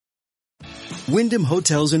Wyndham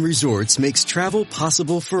Hotels and Resorts makes travel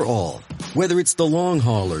possible for all. Whether it's the long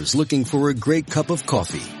haulers looking for a great cup of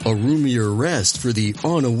coffee, a roomier rest for the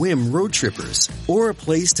on-a-whim road trippers, or a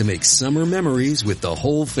place to make summer memories with the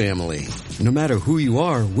whole family. No matter who you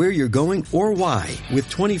are, where you're going, or why, with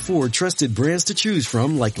 24 trusted brands to choose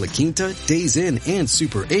from like La Quinta, Days Inn, and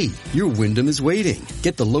Super 8, your Wyndham is waiting.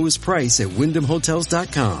 Get the lowest price at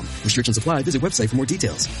WyndhamHotels.com. Restrictions apply. Visit website for more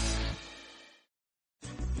details.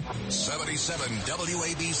 77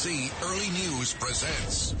 WABC Early News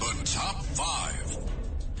presents the Top 5.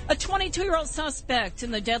 A 22-year-old suspect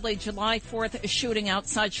in the deadly July 4th shooting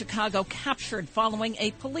outside Chicago captured following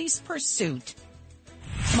a police pursuit.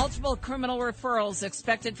 Multiple criminal referrals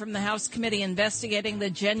expected from the House committee investigating the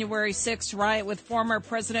January 6th riot with former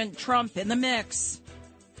President Trump in the mix.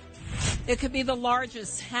 It could be the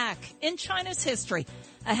largest hack in China's history.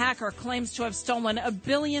 A hacker claims to have stolen 1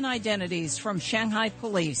 billion identities from Shanghai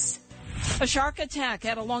police. A shark attack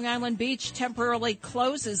at a Long Island beach temporarily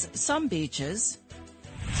closes some beaches.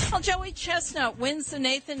 Well, Joey Chestnut wins the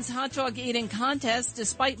Nathan's hot dog eating contest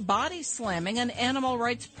despite body slamming an animal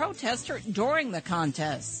rights protester during the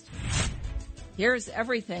contest. Here's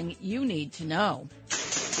everything you need to know.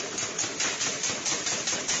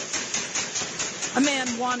 A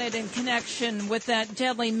man wanted in connection with that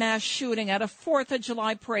deadly mass shooting at a 4th of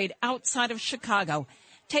July parade outside of Chicago,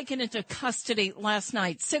 taken into custody last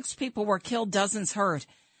night. 6 people were killed, dozens hurt.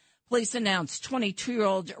 Police announced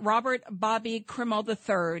 22-year-old Robert Bobby Krimmel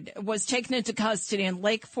III was taken into custody in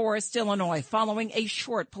Lake Forest, Illinois, following a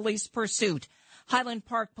short police pursuit. Highland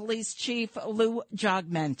Park Police Chief Lou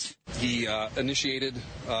Jogment. He attempted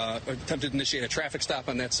to initiate a traffic stop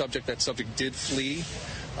on that subject. That subject did flee.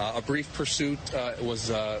 A brief pursuit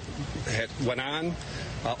went on.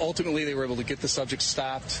 Ultimately, they were able to get the subject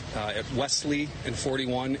stopped at Wesley and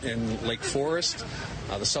 41 in Lake Forest.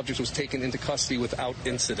 The subject was taken into custody without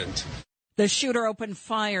incident. The shooter opened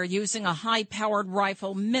fire using a high-powered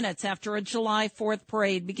rifle minutes after a July 4th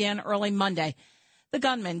parade began early Monday. The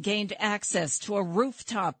gunman gained access to a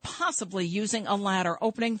rooftop, possibly using a ladder,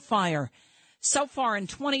 opening fire. So far in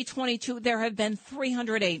 2022, there have been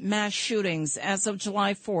 308 mass shootings as of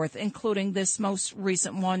July 4th, including this most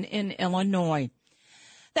recent one in Illinois.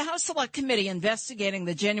 The House Select Committee investigating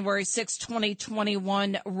the January 6,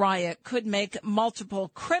 2021 riot could make multiple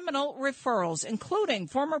criminal referrals, including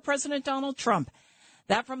former President Donald Trump.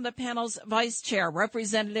 That from the panel's vice chair,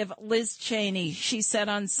 Representative Liz Cheney. She said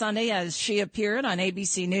on Sunday as she appeared on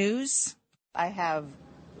ABC News. I have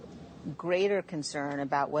greater concern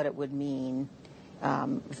about what it would mean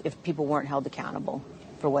if people weren't held accountable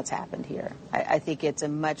for what's happened here. I think it's a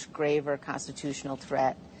much graver constitutional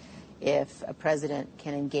threat if a president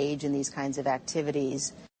can engage in these kinds of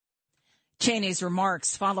activities. Cheney's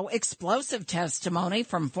remarks follow explosive testimony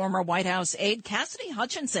from former White House aide Cassidy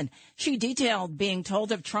Hutchinson. She detailed being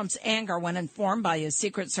told of Trump's anger when informed by his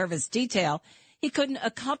Secret Service detail he couldn't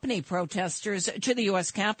accompany protesters to the U.S.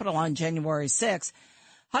 Capitol on January 6.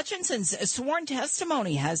 Hutchinson's sworn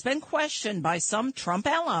testimony has been questioned by some Trump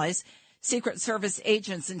allies. Secret Service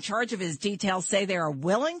agents in charge of his detail say they are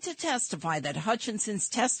willing to testify that Hutchinson's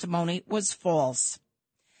testimony was false.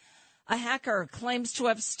 A hacker claims to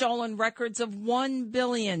have stolen records of 1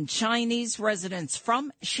 billion Chinese residents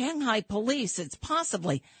from Shanghai police. It's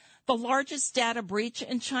possibly the largest data breach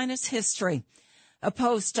in China's history. A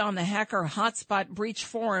post on the hacker hotspot breach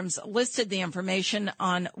forums listed the information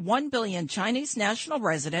on 1 billion Chinese national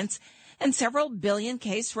residents and several billion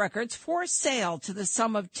case records for sale to the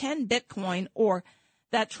sum of 10 Bitcoin, or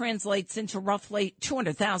that translates into roughly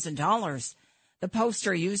 $200,000. The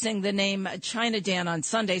poster using the name China Dan on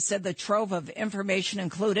Sunday said the trove of information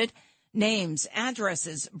included names,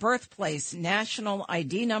 addresses, birthplace, national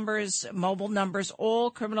ID numbers, mobile numbers,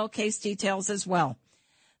 all criminal case details as well.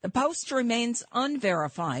 The post remains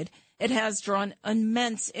unverified. It has drawn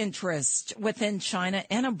immense interest within China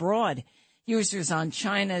and abroad. Users on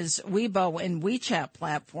China's Weibo and WeChat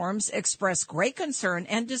platforms express great concern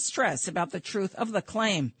and distress about the truth of the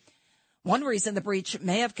claim. One reason the breach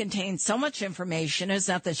may have contained so much information is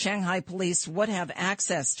that the Shanghai police would have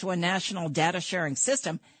access to a national data sharing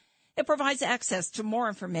system. It provides access to more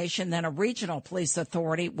information than a regional police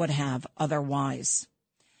authority would have otherwise.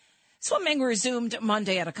 Swimming resumed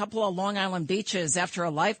Monday at a couple of Long Island beaches after a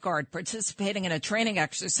lifeguard participating in a training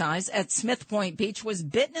exercise at Smith Point Beach was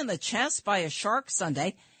bitten in the chest by a shark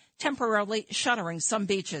Sunday, temporarily shuttering some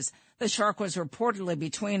beaches. The shark was reportedly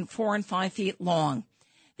between 4 and 5 feet long.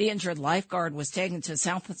 The injured lifeguard was taken to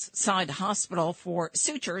Southside Hospital for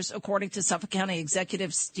sutures, according to Suffolk County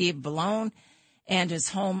Executive Steve Ballone, and is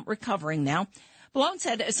home recovering now. Malone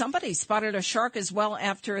said somebody spotted a shark as well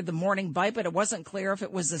after the morning bite, but it wasn't clear if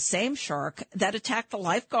it was the same shark that attacked the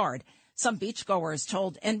lifeguard. Some beachgoers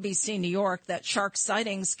told NBC New York that shark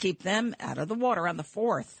sightings keep them out of the water on the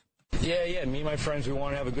 4th. Yeah. Me and my friends, we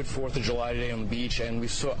want to have a good 4th of July today on the beach, and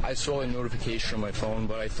I saw a notification on my phone,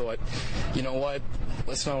 but I thought, you know what?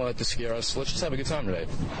 Let's not let this scare us. Let's just have a good time today.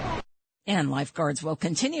 And lifeguards will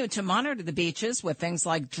continue to monitor the beaches with things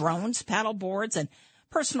like drones, paddle boards, and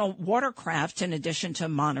personal watercraft, in addition to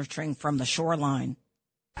monitoring from the shoreline.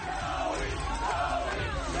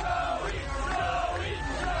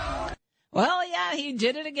 Well, yeah, he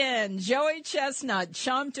did it again. Joey Chestnut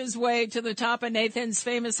chomped his way to the top of Nathan's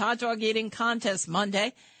famous hot dog eating contest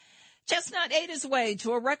Monday. Chestnut ate his way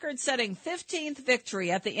to a record-setting 15th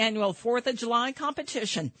victory at the annual 4th of July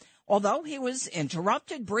competition, although he was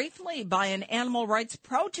interrupted briefly by an animal rights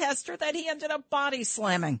protester that he ended up body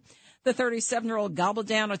slamming. The 37-year-old gobbled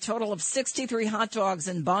down a total of 63 hot dogs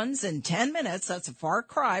and buns in 10 minutes. That's a far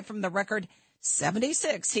cry from the record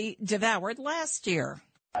 76 he devoured last year.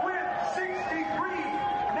 With 63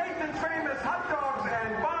 Nathan's famous hot dogs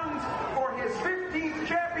and buns for his 15th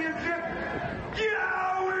championship.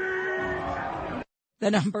 Yowie! The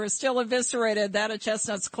number is still eviscerated that of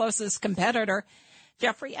Chestnut's closest competitor,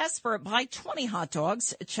 Jeffrey Esper, by 20 hot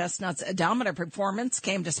dogs. Chestnut's dominant performance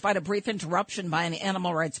came despite a brief interruption by an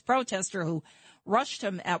animal rights protester who rushed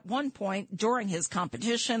him at one point during his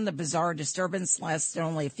competition. The bizarre disturbance lasted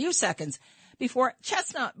only a few seconds before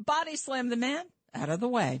Chestnut body slammed the man out of the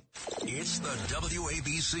way. It's the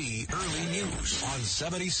WABC Early News on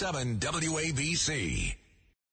 77 WABC.